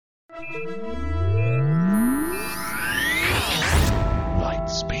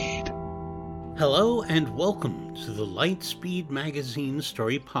Lightspeed. Hello and welcome to the Lightspeed Magazine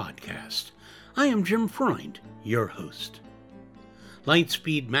Story Podcast. I am Jim Freund, your host.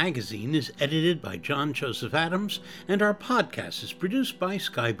 Lightspeed Magazine is edited by John Joseph Adams, and our podcast is produced by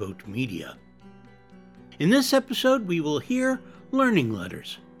Skyboat Media. In this episode, we will hear Learning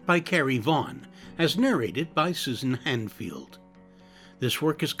Letters by Carrie Vaughn, as narrated by Susan Hanfield. This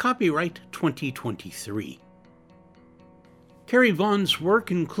work is copyright 2023. Carrie Vaughn's work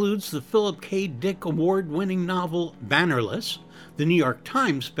includes the Philip K. Dick Award-winning novel Bannerless, the New York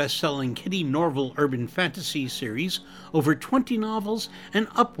Times best-selling Kitty Norval urban fantasy series, over 20 novels, and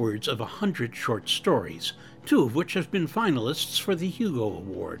upwards of 100 short stories, 2 of which have been finalists for the Hugo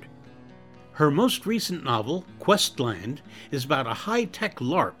Award. Her most recent novel, Questland, is about a high-tech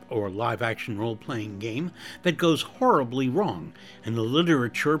LARP, or live-action role-playing game, that goes horribly wrong, and a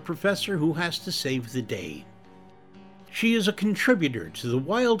literature professor who has to save the day. She is a contributor to the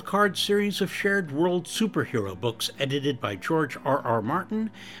Wild Card series of shared world superhero books edited by George R.R.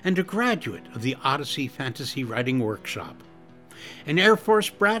 Martin, and a graduate of the Odyssey Fantasy Writing Workshop. An Air Force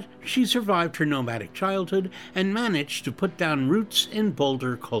brat, she survived her nomadic childhood and managed to put down roots in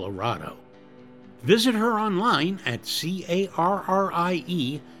Boulder, Colorado. Visit her online at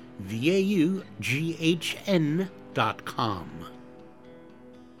carrieVaughn.com.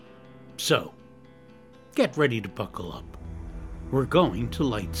 So, get ready to buckle up. We're going to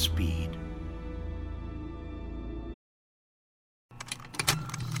Lightspeed.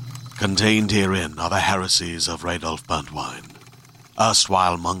 Contained herein are the heresies of Radolf Burntwine,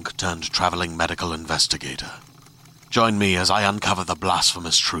 erstwhile monk turned traveling medical investigator. Join me as I uncover the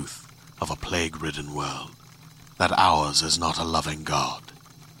blasphemous truth of a plague-ridden world, that ours is not a loving God,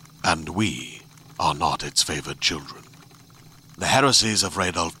 and we are not its favored children. The Heresies of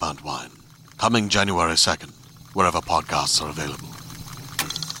Radolf Burntwine, coming January 2nd, wherever podcasts are available.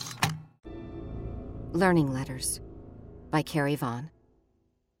 Learning Letters by Carrie Vaughn.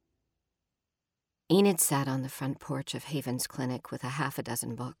 Enid sat on the front porch of Haven's clinic with a half a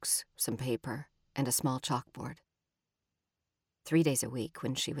dozen books, some paper, and a small chalkboard. 3 days a week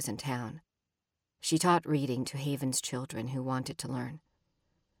when she was in town, she taught reading to Haven's children who wanted to learn.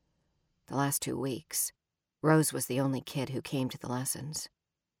 The last 2 weeks, Rose was the only kid who came to the lessons.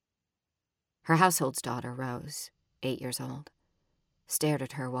 Her household's daughter, Rose, 8 years old, stared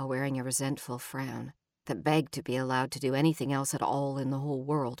at her while wearing a resentful frown that begged to be allowed to do anything else at all in the whole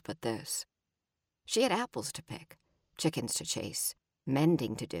world but this. She had apples to pick, chickens to chase,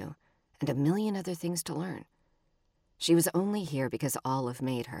 mending to do, and a million other things to learn. She was only here because Olive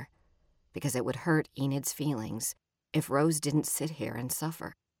made her, because it would hurt Enid's feelings if Rose didn't sit here and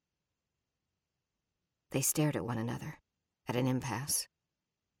suffer. They stared at one another, at an impasse.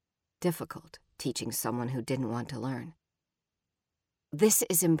 Difficult, teaching someone who didn't want to learn. "This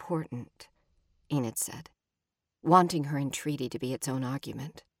is important," Enid said, wanting her entreaty to be its own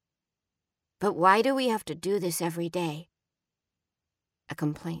argument. "But why do we have to do this every day?" A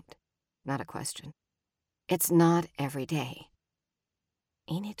complaint, not a question. "It's not every day."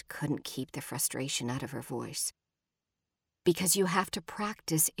 Enid couldn't keep the frustration out of her voice. "Because you have to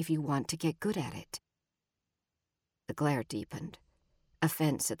practice if you want to get good at it." The glare deepened,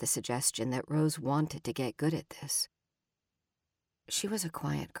 offense at the suggestion that Rose wanted to get good at this. She was a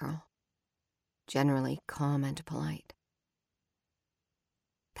quiet girl, generally calm and polite.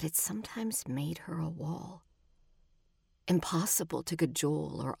 But it sometimes made her a wall, impossible to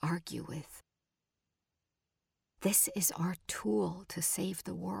cajole or argue with. "This is our tool to save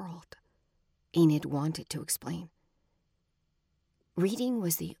the world," Enid wanted to explain. Reading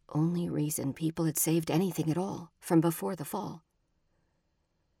was the only reason people had saved anything at all from before the fall.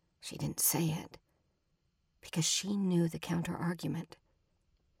 She didn't say it, because she knew the counter-argument.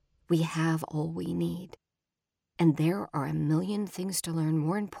 We have all we need, and there are a million things to learn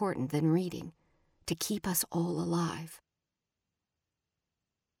more important than reading to keep us all alive.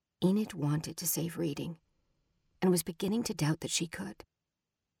 Enid wanted to save reading, and was beginning to doubt that she could.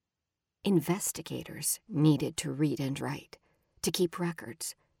 Investigators needed to read and write, to keep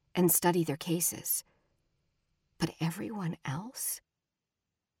records, and study their cases. But everyone else?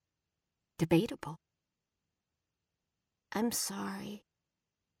 Debatable. "I'm sorry,"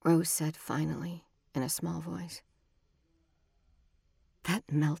 Rose said finally, in a small voice.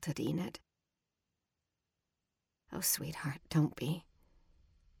 That melted Enid. "Oh, sweetheart, don't be.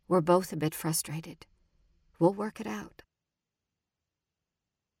 We're both a bit frustrated. We'll work it out."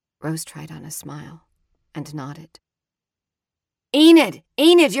 Rose tried on a smile and nodded. "Enid!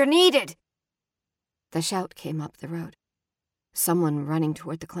 Enid, you're needed!" The shout came up the road. Someone running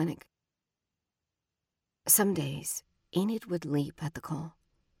toward the clinic, Some days, Enid would leap at the call.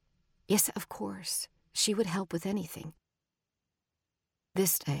 Yes, of course, she would help with anything.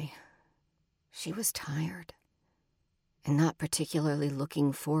 This day, she was tired and not particularly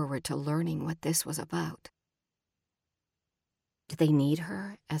looking forward to learning what this was about. Did they need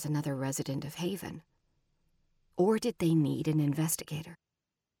her as another resident of Haven? Or did they need an investigator?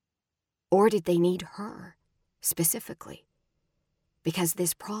 Or did they need her, specifically? Because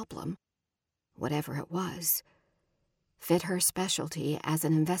this problem, whatever it was, fit her specialty as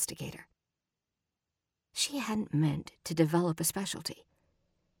an investigator. She hadn't meant to develop a specialty.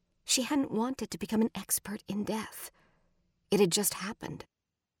 She hadn't wanted to become an expert in death. It had just happened.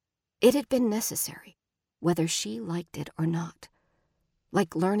 It had been necessary, whether she liked it or not,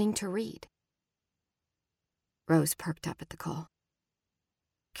 like learning to read. Rose perked up at the call.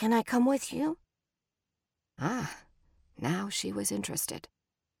 "Can I come with you?" Ah, now she was interested.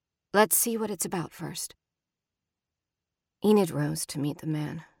 Let's see what it's about first. Enid rose to meet the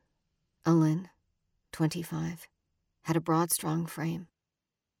man. Alin, 25, had a broad, strong frame.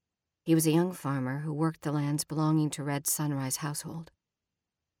 He was a young farmer who worked the lands belonging to Red Sunrise household.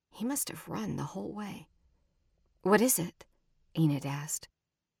 He must have run the whole way. "What is it?" Enid asked.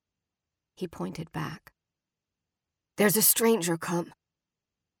 He pointed back. "There's a stranger come."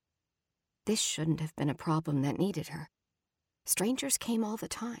 This shouldn't have been a problem that needed her. Strangers came all the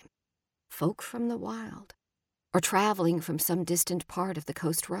time, folk from the wild, or traveling from some distant part of the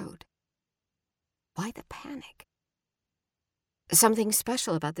coast road. Why the panic? "Something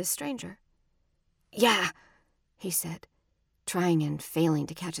special about this stranger?" "Yeah," he said, trying and failing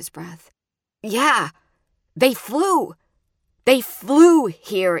to catch his breath. "Yeah, they flew! They flew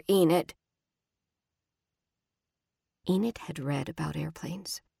here, Enid." Enid had read about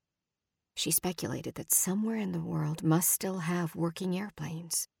airplanes. She speculated that somewhere in the world must still have working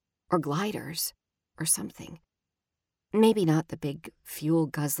airplanes, or gliders, or something. Maybe not the big,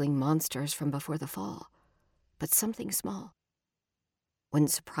 fuel-guzzling monsters from before the fall, but something small.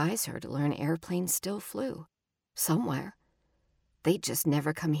 Wouldn't surprise her to learn airplanes still flew, somewhere. They'd just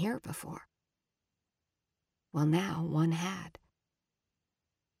never come here before. Well, now one had.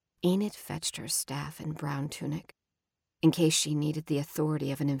 Enid fetched her staff and brown tunic, in case she needed the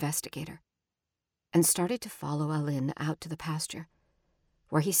authority of an investigator, and started to follow Alin out to the pasture,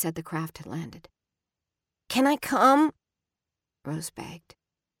 where he said the craft had landed. "Can I come?" Rose begged,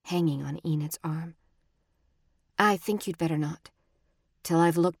 hanging on Enid's arm. "I think you'd better not, till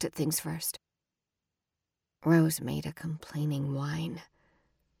I've looked at things first." Rose made a complaining whine,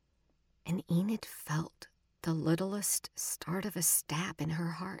 and Enid felt the littlest start of a stab in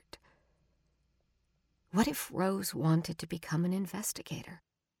her heart. What if Rose wanted to become an investigator?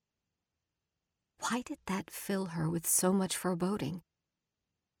 Why did that fill her with so much foreboding?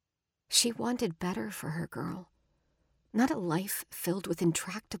 She wanted better for her girl, not a life filled with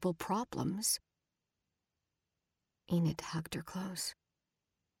intractable problems. Enid hugged her close,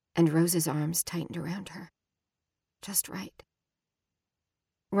 and Rose's arms tightened around her. Just right.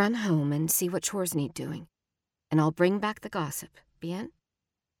 "Run home and see what chores need doing, and I'll bring back the gossip, bien?"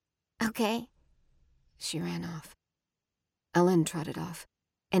 "Okay." She ran off. Alin trotted off,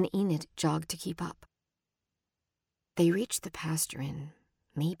 and Enid jogged to keep up. They reached the pasture in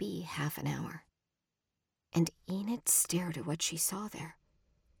maybe half an hour, and Enid stared at what she saw there.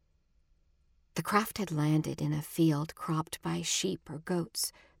 The craft had landed in a field cropped by sheep or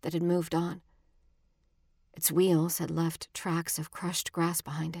goats that had moved on. Its wheels had left tracks of crushed grass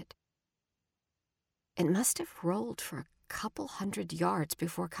behind it. It must have rolled for a couple 100 yards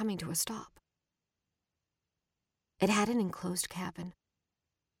before coming to a stop. It had an enclosed cabin,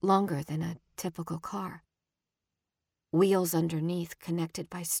 longer than a typical car. Wheels underneath connected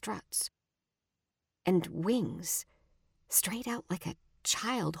by struts, and wings straight out like a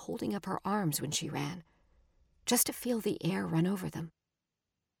child holding up her arms when she ran, just to feel the air run over them.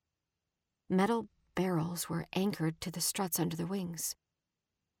 Metal barrels were anchored to the struts under the wings,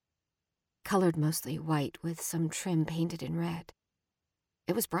 colored mostly white with some trim painted in red.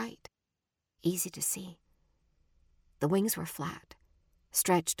 It was bright, easy to see. The wings were flat,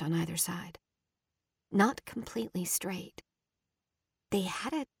 stretched on either side. Not completely straight. They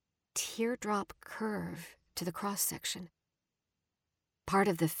had a teardrop curve to the cross-section, part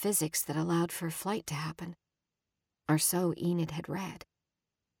of the physics that allowed for flight to happen, or so Enid had read.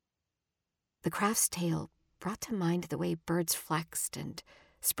 The craft's tail brought to mind the way birds flexed and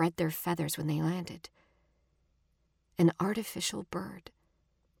spread their feathers when they landed. An artificial bird.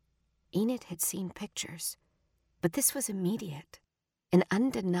 Enid had seen pictures, but this was immediate, an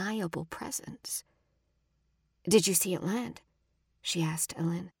undeniable presence. "Did you see it land?" she asked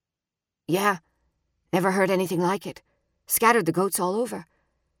Alin. "Yeah. Never heard anything like it. Scattered the goats all over.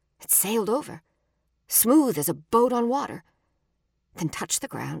 It sailed over, smooth as a boat on water, then touched the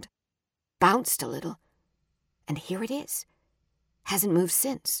ground, bounced a little, and here it is. Hasn't moved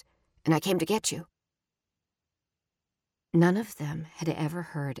since, and I came to get you." None of them had ever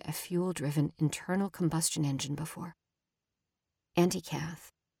heard a fuel-driven internal combustion engine before. Auntie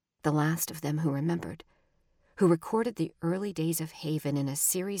Kath, the last of them who remembered, who recorded the early days of Haven in a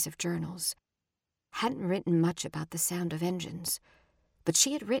series of journals, hadn't written much about the sound of engines, but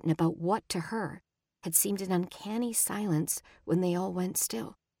she had written about what to her had seemed an uncanny silence when they all went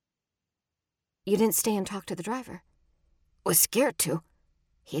still. "You didn't stay and talk to the driver?" "Was scared to,"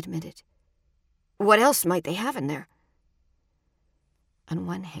 he admitted. "What else might they have in there?" On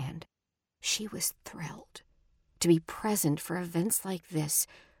one hand, she was thrilled. To be present for events like this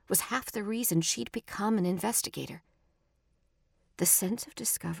was half the reason she'd become an investigator. The sense of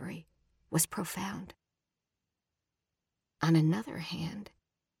discovery was profound. On another hand,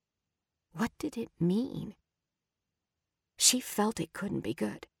 what did it mean? She felt it couldn't be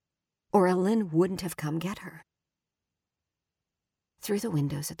good, or Ellen wouldn't have come get her. Through the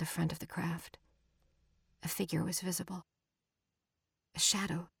windows at the front of the craft, a figure was visible. A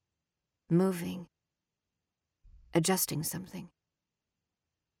shadow, moving, adjusting something.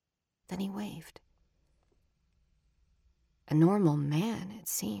 Then he waved. A normal man, it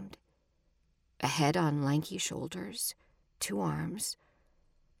seemed. A head on lanky shoulders, 2 arms.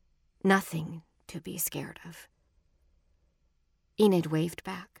 Nothing to be scared of. Enid waved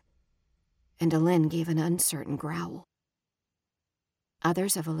back, and Ellen gave an uncertain growl.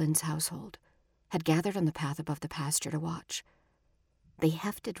 Others of Ellen's household had gathered on the path above the pasture to watch. They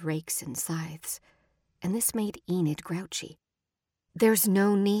hefted rakes and scythes, and this made Enid grouchy. "There's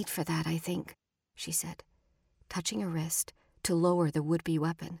no need for that, I think," she said, touching her wrist to lower the would-be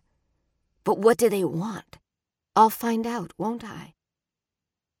weapon. "But what do they want? I'll find out, won't I?"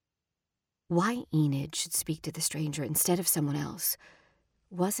 Why Enid should speak to the stranger instead of someone else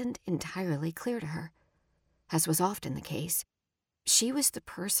wasn't entirely clear to her. As was often the case, she was the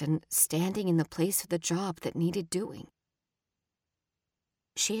person standing in the place of the job that needed doing.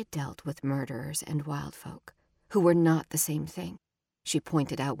 She had dealt with murderers and wild folk, who were not the same thing, she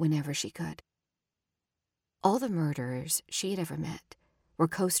pointed out whenever she could. All the murderers she had ever met were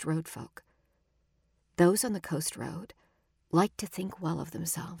Coast Road folk. Those on the Coast Road liked to think well of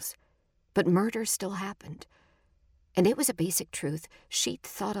themselves, but murder still happened, and it was a basic truth she'd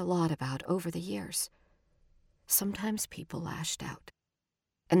thought a lot about over the years. Sometimes people lashed out,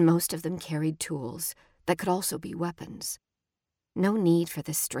 and most of them carried tools that could also be weapons. No need for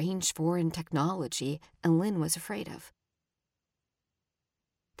the strange foreign technology Ellen was afraid of.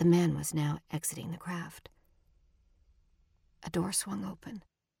 The man was now exiting the craft. A door swung open.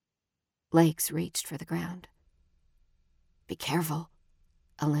 Legs reached for the ground. "Be careful,"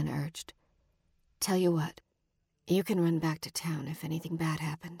 Ellen urged. "Tell you what, you can run back to town if anything bad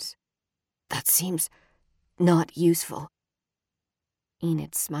happens." "That seems not useful."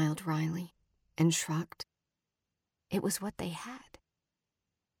 Enid smiled wryly and shrugged. It was what they had.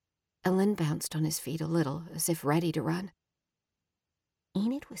 Ellen bounced on his feet a little, as if ready to run.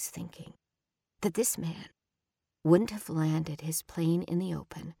 Enid was thinking that this man wouldn't have landed his plane in the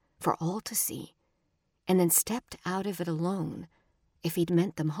open for all to see and then stepped out of it alone if he'd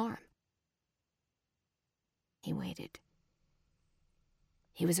meant them harm. He waited.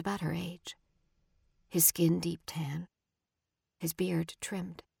 He was about her age, his skin deep tan, his beard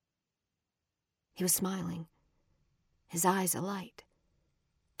trimmed. He was smiling, his eyes alight,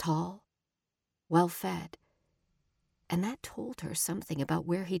 tall, well-fed, and that told her something about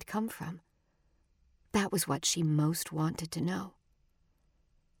where he'd come from. That was what she most wanted to know.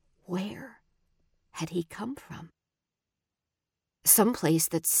 Where had he come from? Some place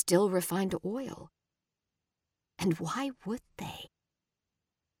that still refined oil. And why would they?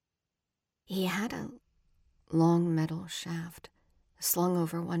 He had a long metal shaft slung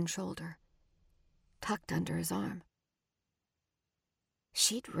over one shoulder, tucked under his arm.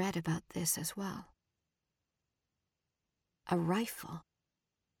 She'd read about this as well. A rifle.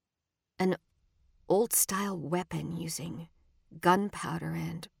 An old-style weapon using gunpowder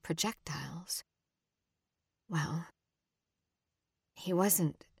and projectiles. Well, he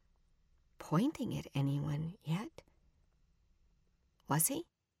wasn't pointing at anyone yet, was he?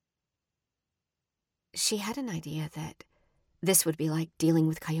 She had an idea that this would be like dealing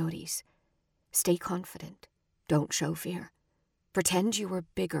with coyotes. Stay confident. Don't show fear. Pretend you were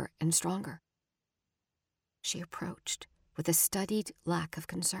bigger and stronger. She approached with a studied lack of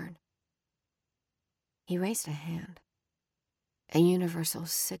concern. He raised a hand. A universal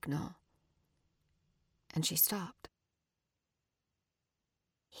signal. and she stopped.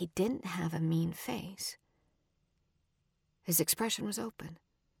 He didn't have a mean face. His expression was open,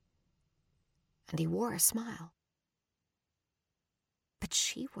 and he wore a smile. But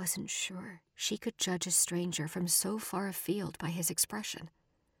she wasn't sure she could judge a stranger from so far afield by his expression.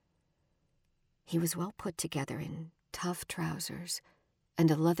 He was well put together in tough trousers and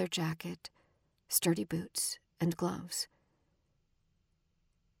a leather jacket, sturdy boots, and gloves.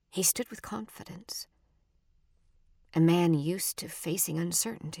 He stood with confidence, a man used to facing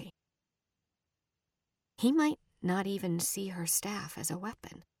uncertainty. He might not even see her staff as a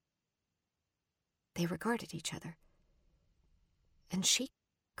weapon. They regarded each other, and she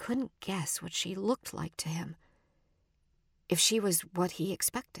couldn't guess what she looked like to him, if she was what he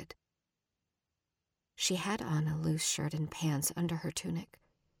expected. She had on a loose shirt and pants under her tunic,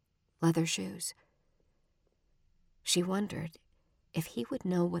 leather shoes. She wondered if he would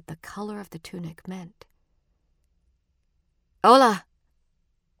know what the color of the tunic meant. "Hola,"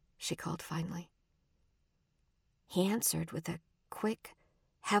 she called finally. He answered with a quick,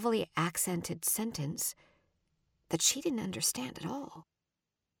 heavily accented sentence that she didn't understand at all.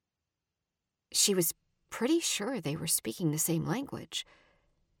 She was pretty sure they were speaking the same language.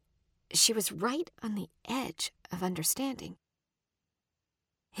 She was right on the edge of understanding.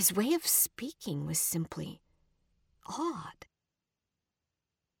 His way of speaking was simply odd.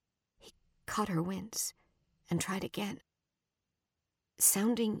 He caught her wince and tried again,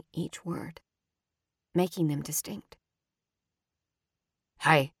 sounding each word, making them distinct.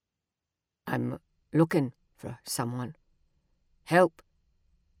 "Hi, I'm looking for someone. Help,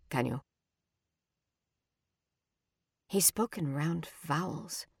 can you?" He spoke in round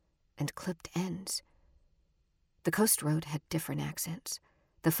vowels and clipped ends. The coast road had different accents,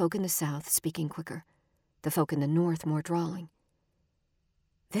 the folk in the south speaking quicker, the folk in the north more drawling.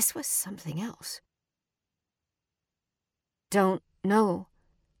 This was something else. "Don't know,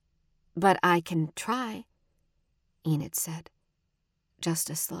 but I can try," Enid said, just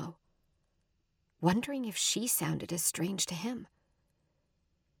as slow, wondering if she sounded as strange to him.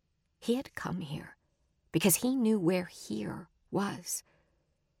 He had come here because he knew where here was.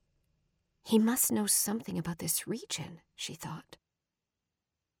 He must know something about this region, she thought.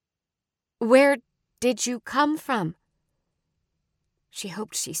 "Where did you come from?" She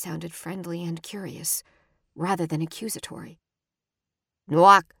hoped she sounded friendly and curious, rather than accusatory.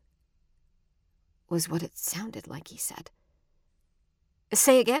 "Newark," was what it sounded like he said.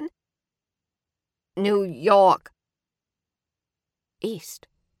 "Say again?" "New York." East.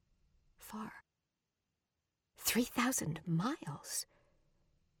 Far. 3,000 miles.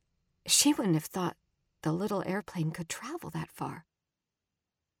 She wouldn't have thought the little airplane could travel that far.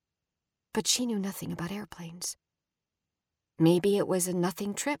 But she knew nothing about airplanes. Maybe it was a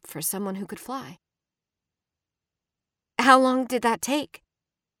nothing trip for someone who could fly. "How long did that take?"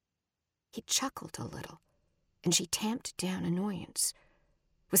 He chuckled a little, and she tamped down annoyance.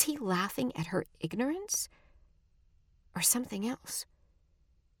 Was he laughing at her ignorance? Or something else?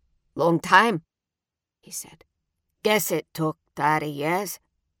 "Long time," he said. "Guess it took 30 years,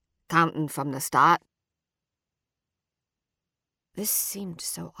 counting from the start." This seemed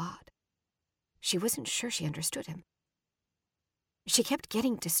so odd. She wasn't sure she understood him. She kept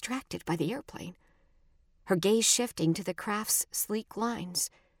getting distracted by the airplane, her gaze shifting to the craft's sleek lines,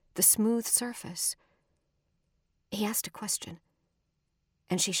 the smooth surface. He asked a question,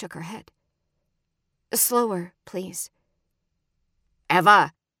 and she shook her head. "Slower, please."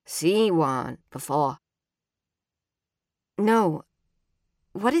 "Ever seen one before?" "No.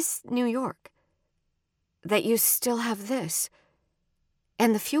 What is New York? That you still have this,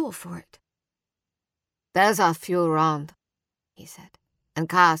 and the fuel for it?" "There's a few around," he said, "and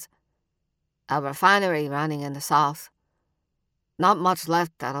cars. A refinery running in the south. Not much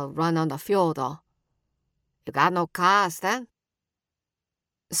left that'll run on the fuel, though. You got no cars, then?"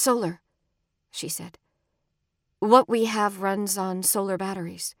 "Solar," she said. "What we have runs on solar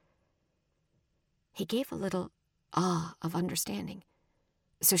batteries." He gave a little of understanding,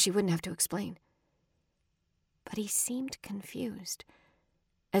 so she wouldn't have to explain. But he seemed confused,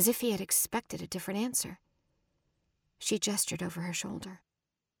 as if he had expected a different answer. She gestured over her shoulder.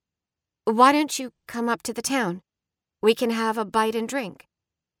 "Why don't you come up to the town? We can have a bite and drink."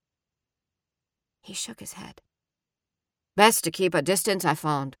 He shook his head. "Best to keep a distance, I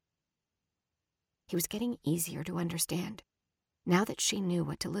found." He was getting easier to understand, now that she knew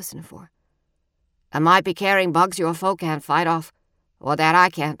what to listen for. "I might be carrying bugs your folk can't fight off, or that I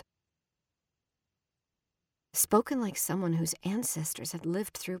can't." Spoken like someone whose ancestors had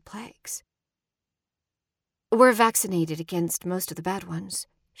lived through plagues. "We're vaccinated against most of the bad ones,"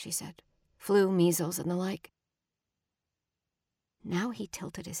 she said. flu, measles, and the like. Now he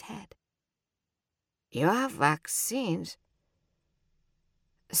tilted his head. You have vaccines?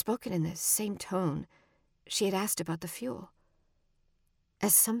 Spoken in the same tone, she had asked about the fuel,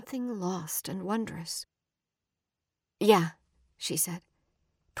 as something lost and wondrous. Yeah, she said.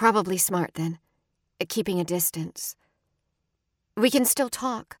 Probably smart then, keeping a distance. We can still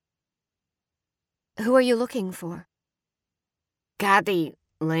talk. Who are you looking for? Kathy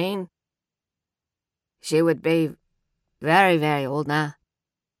Lane. She would be very, very old now.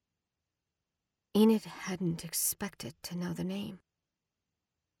 Enid hadn't expected to know the name.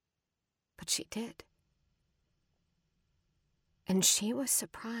 But she did. And she was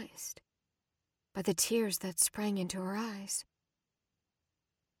surprised by the tears that sprang into her eyes.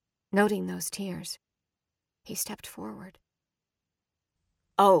 Noting those tears, he stepped forward.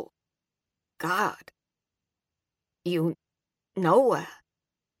 Oh, God. You know her?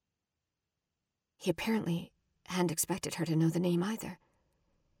 He apparently hadn't expected her to know the name either.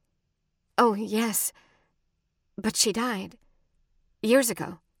 Oh, yes. But she died. Years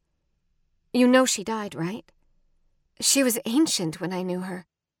ago. You know she died, right? She was ancient when I knew her.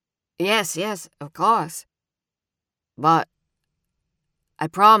 Yes, of course. But I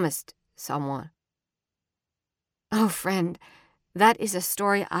promised someone. Oh, friend, that is a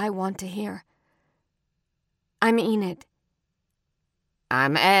story I want to hear. I'm Enid.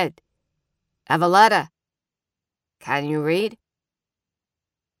 I'm Ed. Eveletta. Can you read?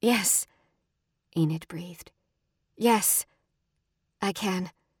 Yes, Enid breathed. Yes, I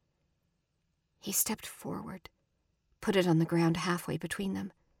can. He stepped forward, put it on the ground halfway between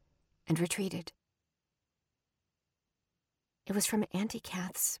them, and retreated. It was from Auntie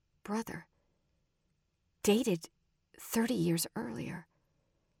Kath's brother, dated 30 years earlier.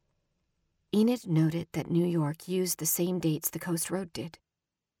 Enid noted that New York used the same dates the Coast Road did,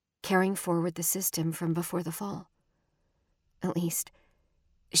 carrying forward the system from before the fall. At least,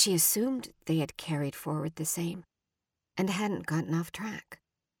 she assumed they had carried forward the same and hadn't gotten off track.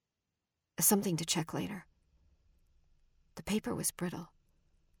 Something to check later. The paper was brittle,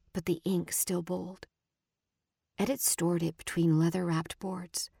 but the ink still bold. Ed had stored it between leather-wrapped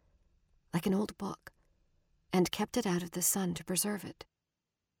boards, like an old book, and kept it out of the sun to preserve it.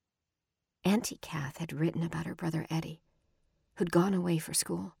 Auntie Kath had written about her brother Eddie, who'd gone away for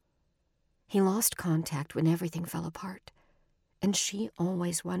school. He lost contact when everything fell apart, and she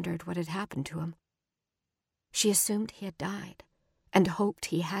always wondered what had happened to him. She assumed he had died, and hoped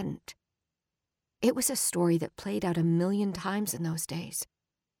he hadn't. It was a story that played out 1,000,000 times in those days,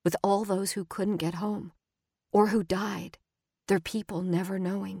 with all those who couldn't get home, or who died, their people never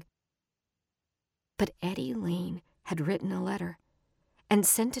knowing. But Eddie Lane had written a letter, and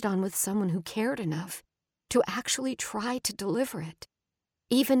sent it on with someone who cared enough to actually try to deliver it,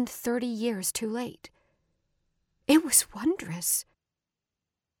 even 30 years too late. It was wondrous.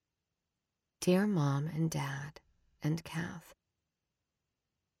 Dear Mom and Dad and Kath,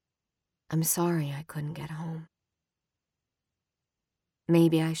 I'm sorry I couldn't get home.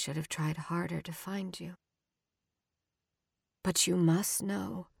 Maybe I should have tried harder to find you. But you must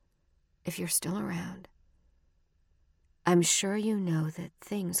know, if you're still around, I'm sure you know that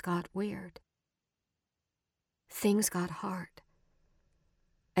things got weird. Things got hard.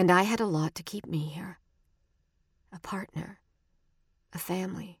 And I had a lot to keep me here. A partner. A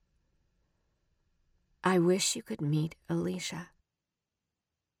family. I wish you could meet Alicia.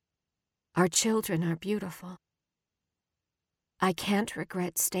 Our children are beautiful. I can't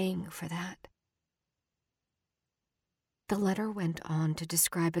regret staying for that. The letter went on to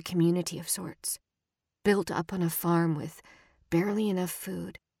describe a community of sorts, built up on a farm with barely enough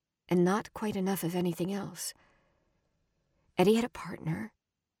food and not quite enough of anything else. Eddie had a partner,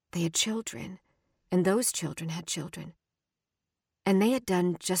 they had children, and those children had children. And they had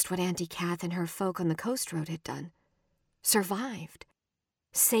done just what Auntie Kath and her folk on the Coast Road had done. Survived.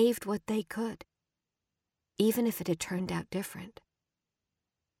 Saved what they could. Even if it had turned out different.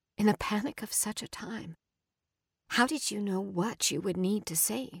 In the panic of such a time, how did you know what you would need to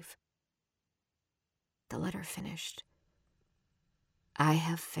save? The letter finished. I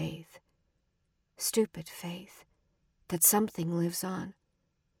have faith. Stupid faith. That something lives on.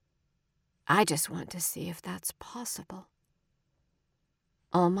 I just want to see if that's possible.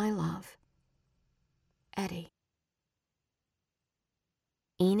 All my love, Eddie.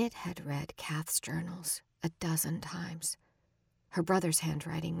 Enid had read Kath's journals 12 times. Her brother's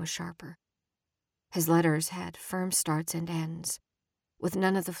handwriting was sharper. His letters had firm starts and ends, with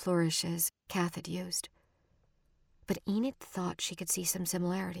none of the flourishes Kath had used. But Enid thought she could see some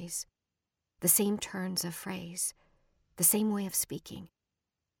similarities. The same turns of phrase, the same way of speaking.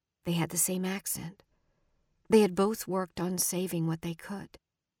 They had the same accent. They had both worked on saving what they could.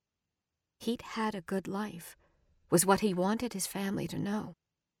 He'd had a good life, was what he wanted his family to know.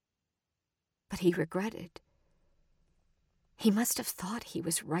 But he regretted. He must have thought he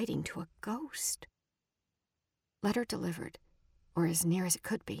was writing to a ghost. Letter delivered, or as near as it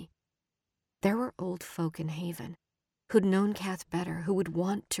could be. There were old folk in Haven who'd known Kath better, who would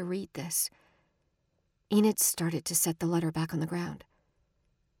want to read this. Enid started to set the letter back on the ground,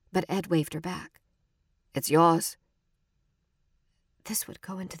 but Ed waved her back. "It's yours." This would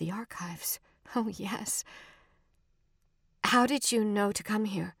go into the archives. Oh, yes. "How did you know to come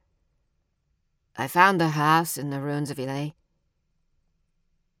here?" "I found the house in the ruins of Ely."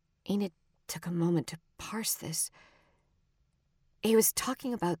 Enid took a moment to parse this. He was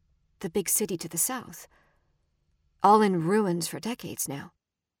talking about the big city to the south, all in ruins for decades now.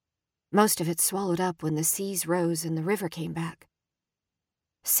 Most of it swallowed up when the seas rose and the river came back.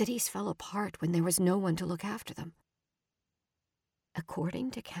 Cities fell apart when there was no one to look after them.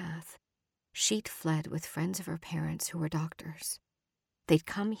 According to Kath, she'd fled with friends of her parents who were doctors. They'd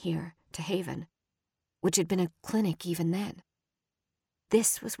come here to Haven, which had been a clinic even then.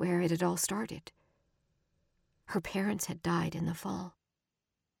 This was where it had all started. Her parents had died in the fall.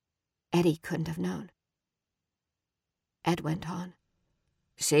 Eddie couldn't have known. Ed went on.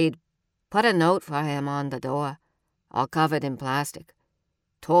 "She'd put a note for him on the door, all covered in plastic.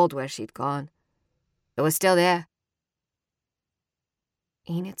 Told where she'd gone. It was still there."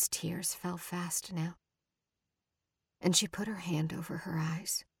 Enid's tears fell fast now, and she put her hand over her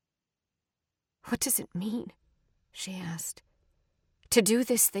eyes. "What does it mean?" she asked. "To do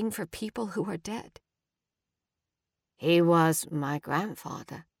this thing for people who are dead?" "He was my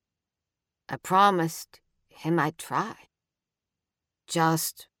grandfather. I promised him I'd try.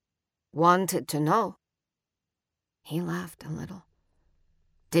 Just wanted to know." He laughed a little.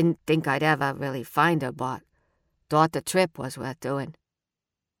 "Didn't think I'd ever really find her, but thought the trip was worth doing."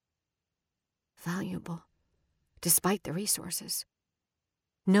 Valuable, despite the resources.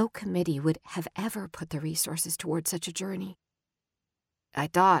 No committee would have ever put the resources toward such a journey. "I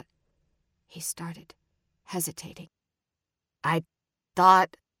thought," he started, hesitating. "I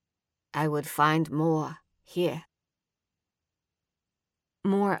thought I would find more here."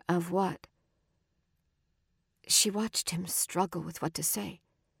 "More of what?" She watched him struggle with what to say.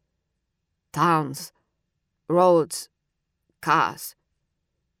 "Towns, roads, cars,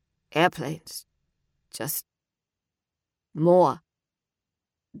 airplanes, just more.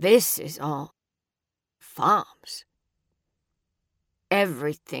 This is all farms.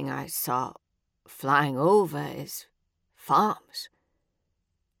 Everything I saw flying over is farms.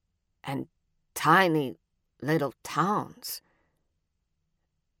 And tiny little towns.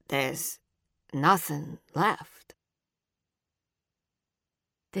 There's nothing left."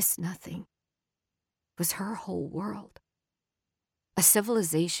 This nothing was her whole world. A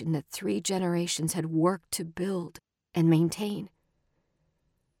civilization that 3 generations had worked to build and maintain.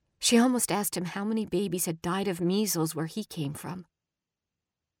 She almost asked him how many babies had died of measles where he came from.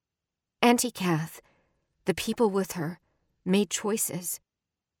 Auntie Kath, the people with her, made choices.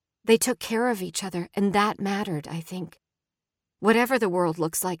 They took care of each other, and that mattered, I think. Whatever the world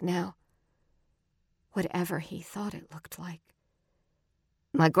looks like now. Whatever he thought it looked like.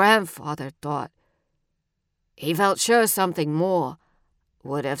 My grandfather thought. He felt sure something more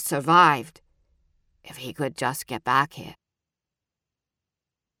would have survived if he could just get back here.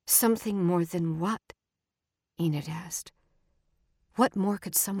 Something more than what? Enid asked. What more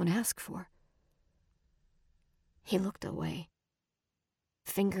could someone ask for? He looked away,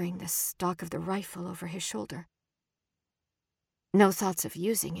 fingering the stock of the rifle over his shoulder. No thoughts of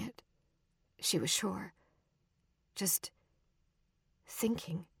using it, she was sure. Just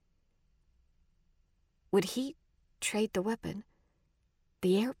thinking. Would he trade the weapon,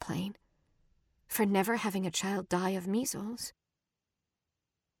 the airplane, for never having a child die of measles?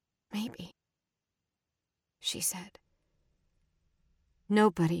 Maybe, she said.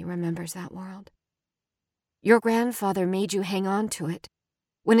 Nobody remembers that world. Your grandfather made you hang on to it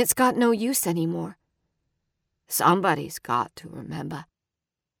when it's got no use anymore. Somebody's got to remember.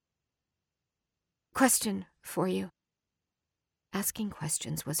 Question for you. Asking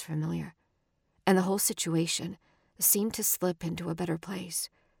questions was familiar, and the whole situation seemed to slip into a better place.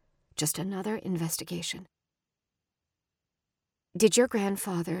 Just another investigation. Did your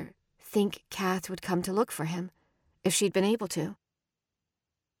grandfather think Kath would come to look for him if she'd been able to?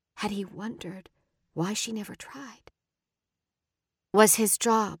 Had he wondered why she never tried? Was his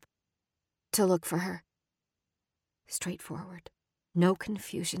job to look for her? Straightforward, no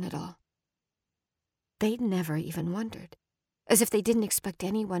confusion at all. They'd never even wondered, as if they didn't expect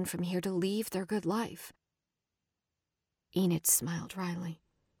anyone from here to leave their good life. Enid smiled wryly,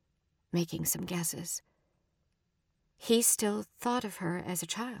 making some guesses. He still thought of her as a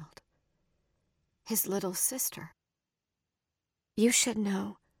child, his little sister. You should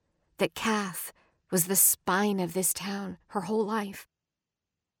know that Kath was the spine of this town her whole life.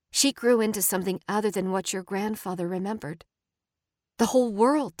 She grew into something other than what your grandfather remembered. The whole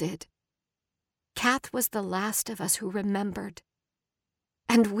world did. Kath was the last of us who remembered.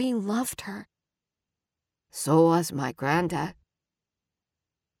 And we loved her. So was my granddad.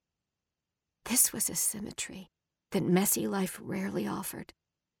 This was a symmetry that messy life rarely offered,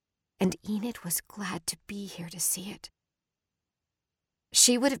 and Enid was glad to be here to see it.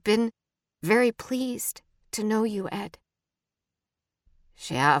 She would have been very pleased to know you, Ed.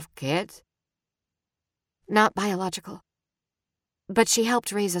 She have kids? Not biological. But she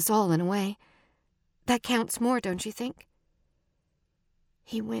helped raise us all in a way. That counts more, don't you think?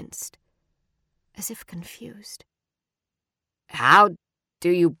 He winced, as if confused. How do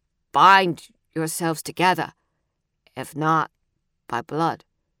you bind yourselves together, if not by blood?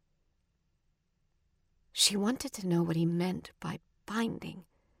 She wanted to know what he meant by binding.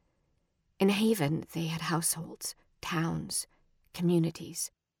 In Haven, they had households, towns,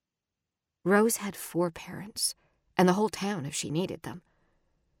 communities. Rose had 4 parents, and the whole town if she needed them.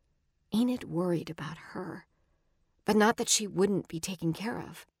 Enid worried about her, but not that she wouldn't be taken care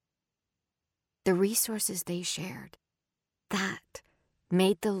of. The resources they shared, that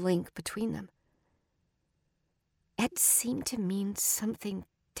made the link between them. It seemed to mean something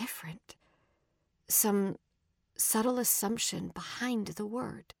different, some subtle assumption behind the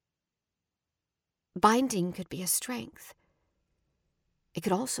word. Binding could be a strength. It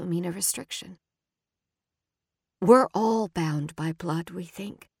could also mean a restriction. We're all bound by blood, we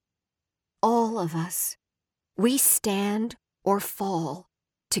think. All of us. We stand or fall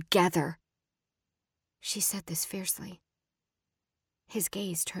together. She said this fiercely. His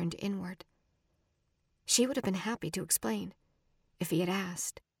gaze turned inward. She would have been happy to explain, if he had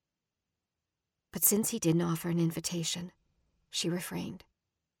asked. But since he didn't offer an invitation, she refrained.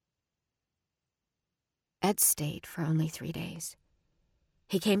 Ed stayed for only 3 days.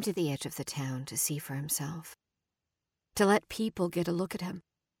 He came to the edge of the town to see for himself, to let people get a look at him.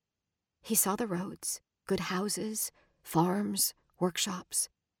 He saw the roads, good houses, farms, workshops.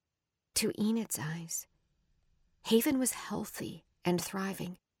 To Enid's eyes, Haven was healthy and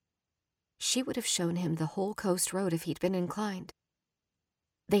thriving. She would have shown him the whole coast road if he'd been inclined.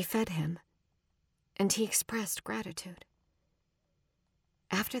 They fed him, and he expressed gratitude.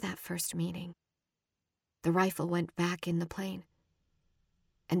 After that first meeting, the rifle went back in the plane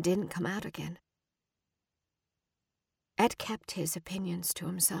and didn't come out again. Ed kept his opinions to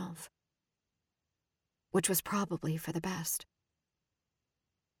himself, which was probably for the best.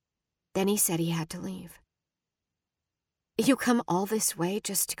 Then he said he had to leave. You come all this way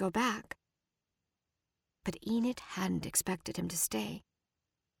just to go back? But Enid hadn't expected him to stay.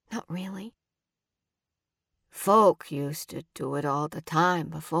 Not really. Folk used to do it all the time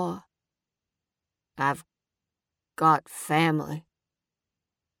before. I've got family.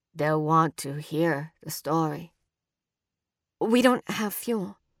 They'll want to hear the story. We don't have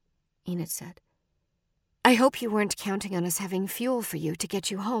fuel, Enid said. I hope you weren't counting on us having fuel for you to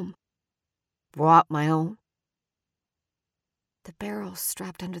get you home. Brought my own. The barrel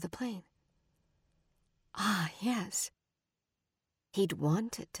strapped under the plane. Ah, yes. He'd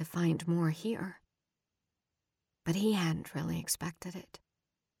wanted to find more here, but he hadn't really expected it.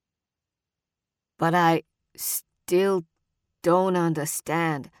 But I still don't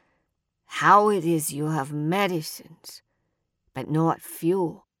understand how it is you have medicines, but not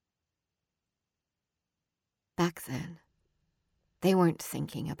fuel. Back then, they weren't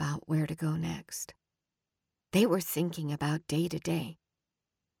thinking about where to go next. They were thinking about day to day.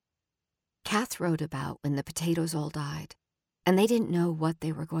 Kath wrote about when the potatoes all died, and they didn't know what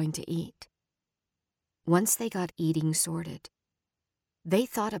they were going to eat. Once they got eating sorted, they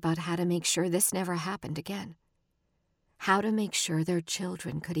thought about how to make sure this never happened again. How to make sure their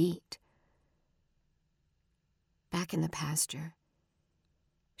children could eat. Back in the pasture,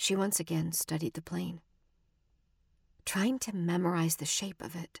 she once again studied the plane, trying to memorize the shape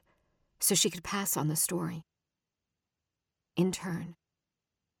of it so she could pass on the story. In turn,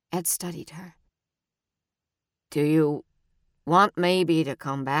 Ed studied her. Do you want maybe to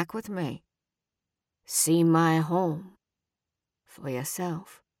come back with me? See my home for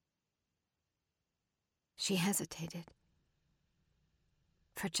yourself? She hesitated.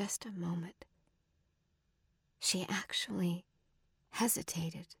 For just a moment, she actually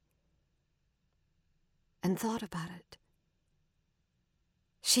hesitated and thought about it.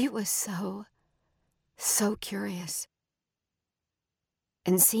 She was so curious.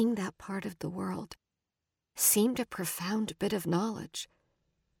 And seeing that part of the world seemed a profound bit of knowledge,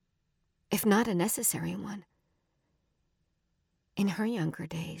 if not a necessary one. In her younger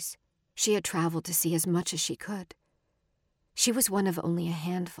days, she had traveled to see as much as she could. She was one of only a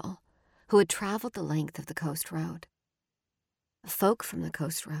handful who had traveled the length of the coast road. Folk from the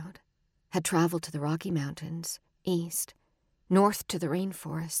coast road had traveled to the Rocky Mountains, east, north to the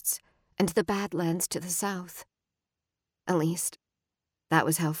rainforests, and to the Badlands to the south. At least, that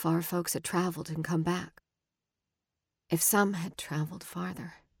was how far folks had traveled and come back. If some had traveled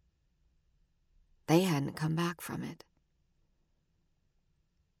farther, they hadn't come back from it.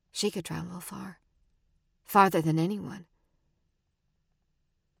 She could travel far, farther than anyone.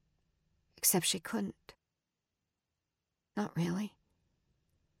 Except she couldn't. Not really.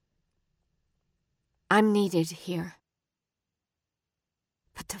 I'm needed here.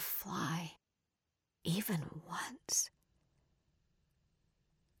 But to fly, even once...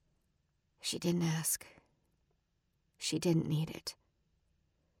 She didn't ask. She didn't need it.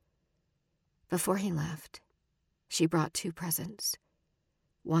 Before he left, she brought 2 presents.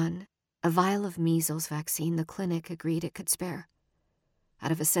 One, a vial of measles vaccine the clinic agreed it could spare,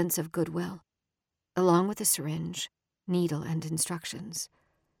 out of a sense of goodwill, along with a syringe, needle, and instructions.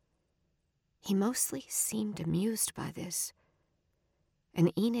 He mostly seemed amused by this,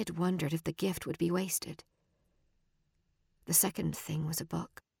 and Enid wondered if the gift would be wasted. The second thing was a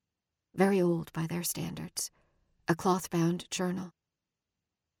book, very old by their standards, a cloth-bound journal.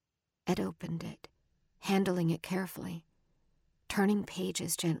 Ed opened it, handling it carefully, turning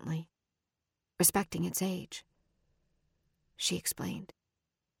pages gently, respecting its age. She explained.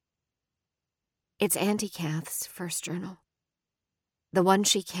 It's Auntie Kath's first journal, the one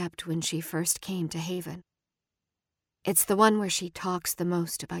she kept when she first came to Haven. It's the one where she talks the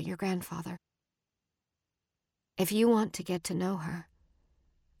most about your grandfather. If you want to get to know her,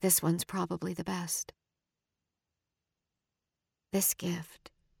 this one's probably the best. This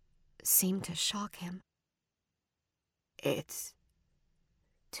gift seemed to shock him. It's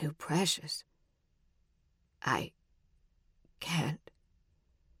too precious. I can't.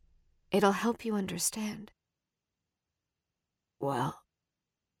 It'll help you understand. Well,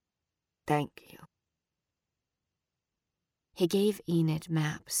 thank you. He gave Enid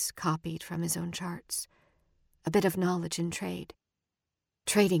maps copied from his own charts, a bit of knowledge in trade.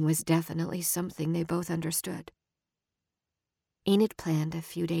 Trading was definitely something they both understood. Enid planned a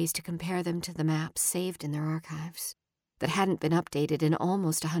few days to compare them to the maps saved in their archives that hadn't been updated in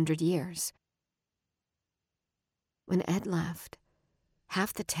almost 100 years. When Ed left,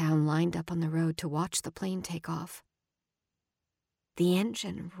 half the town lined up on the road to watch the plane take off. The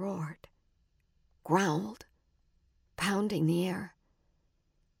engine roared, growled, pounding the air.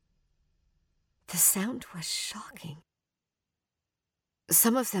 The sound was shocking.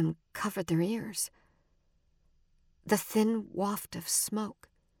 Some of them covered their ears. The thin waft of smoke,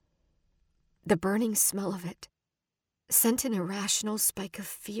 the burning smell of it, sent an irrational spike of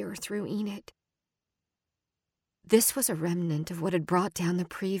fear through Enid. This was a remnant of what had brought down the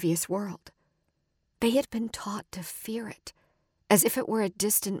previous world. They had been taught to fear it, as if it were a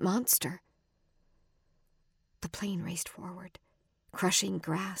distant monster. The plane raced forward, crushing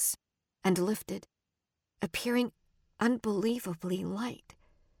grass, and lifted, appearing unbelievably light,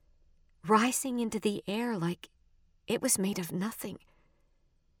 rising into the air like it was made of nothing.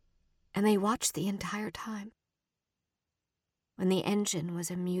 And they watched the entire time. When the engine was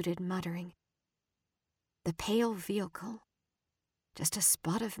a muted muttering, the pale vehicle, just a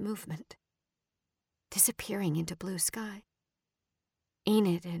spot of movement, disappearing into blue sky.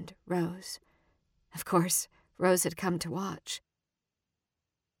 Enid and Rose, of course, Rose had come to watch,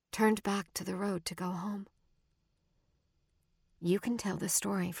 turned back to the road to go home. You can tell the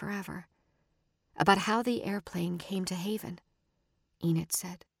story forever, about how the airplane came to Haven, Enid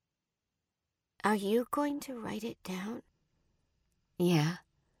said. Are you going to write it down? Yeah,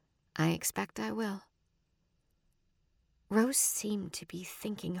 I expect I will. Rose seemed to be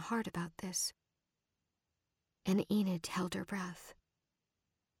thinking hard about this, and Enid held her breath.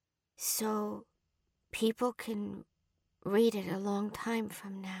 So, people can read it a long time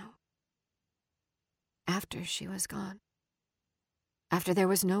from now. After she was gone. After there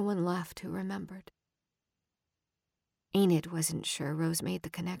was no one left who remembered. Enid wasn't sure Rose made the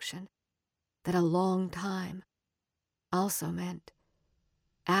connection that a long time also meant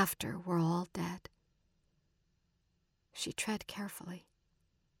after we're all dead. She tread carefully.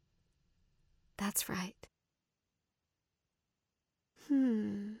 That's right.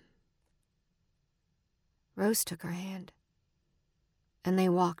 Rose took her hand. and they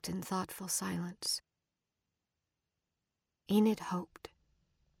walked in thoughtful silence. Enid hoped,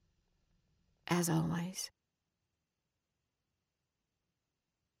 as always.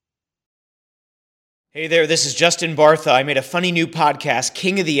 Hey there, this is Justin Bartha. I made a funny new podcast,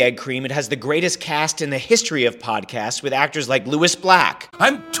 King of the Egg Cream. It has the greatest cast in the history of podcasts with actors like Louis Black,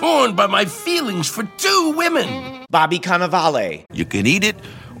 I'm torn by my feelings for two women. Bobby Cannavale, You can eat it,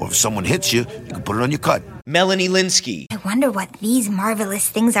 or if someone hits you, you can put it on your cut. Melanie Linsky, I wonder what these marvelous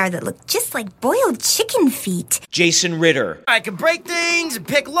things are that look just like boiled chicken feet. Jason Ritter, I can break things and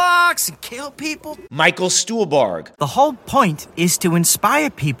pick locks and kill people. Michael Stuhlbarg, The whole point is to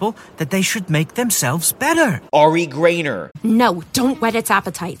inspire people that they should make themselves better. Ari Grainer, No, don't whet its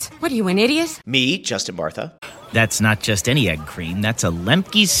appetite. What are you, an idiot? me, Justin Bartha, That's not just any egg cream, that's a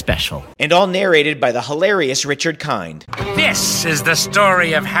Lemke's special. and all narrated by the hilarious Richard Kind. This is the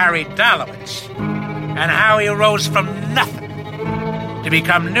story of Harry Dalowitz and how he rose from nothing to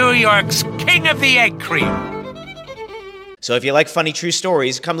become New York's King of the Egg Cream. So if you like funny true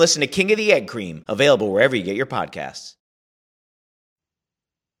stories, come listen to King of the Egg Cream, available wherever you get your podcasts.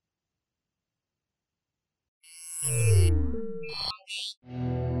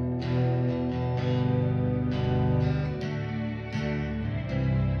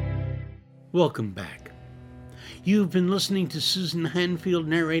 Welcome back. You've been listening to Susan Hanfield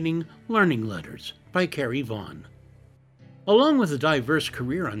narrating Learning Letters by Carrie Vaughn. Along with a diverse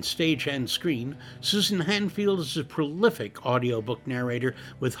career on stage and screen, Susan Hanfield is a prolific audiobook narrator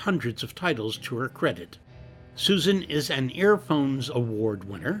with hundreds of titles to her credit. Susan is an Earphones Award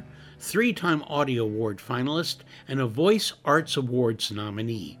winner, 3-time Audio Award finalist, and a Voice Arts Awards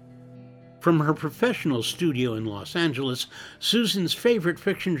nominee. From her professional studio in Los Angeles, Susan's favorite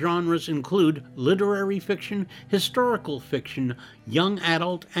fiction genres include literary fiction, historical fiction, young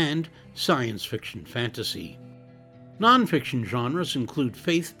adult, and science fiction fantasy. Nonfiction genres include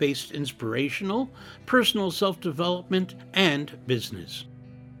faith-based inspirational, personal self-development, and business.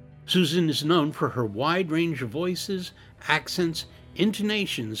 Susan is known for her wide range of voices, accents,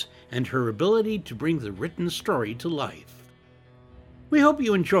 intonations, and her ability to bring the written story to life. We hope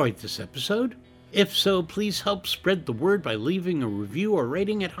you enjoyed this episode. If so, please help spread the word by leaving a review or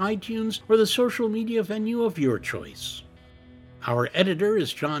rating at iTunes or the social media venue of your choice. Our editor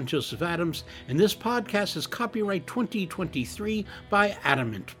is John Joseph Adams, and this podcast is copyright 2023 by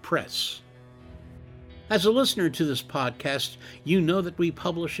Adamant Press. As a listener to this podcast, you know that we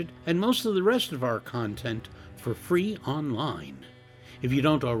publish it and most of the rest of our content for free online. If you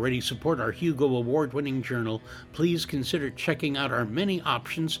don't already support our Hugo Award-winning journal, please consider checking out our many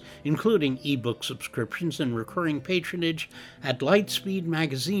options, including ebook subscriptions and recurring patronage at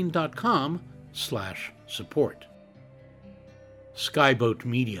lightspeedmagazine.com/support. Skyboat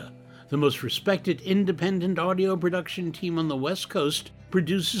Media, the most respected independent audio production team on the West Coast,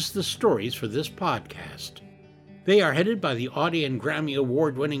 produces the stories for this podcast. They are headed by the Audie and Grammy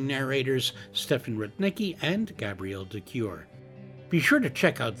Award-winning narrators Stefan Rudnicki and Gabrielle DeCure. Be sure to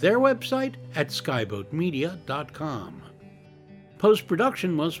check out their website at skyboatmedia.com.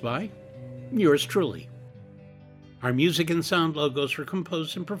 Post-production was by yours truly. Our music and sound logos were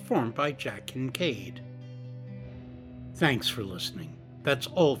composed and performed by Jack Kincaid. Thanks for listening. That's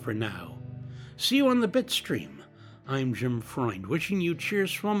all for now. See you on the Bitstream. I'm Jim Freund, wishing you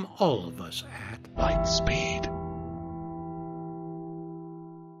cheers from all of us at Lightspeed.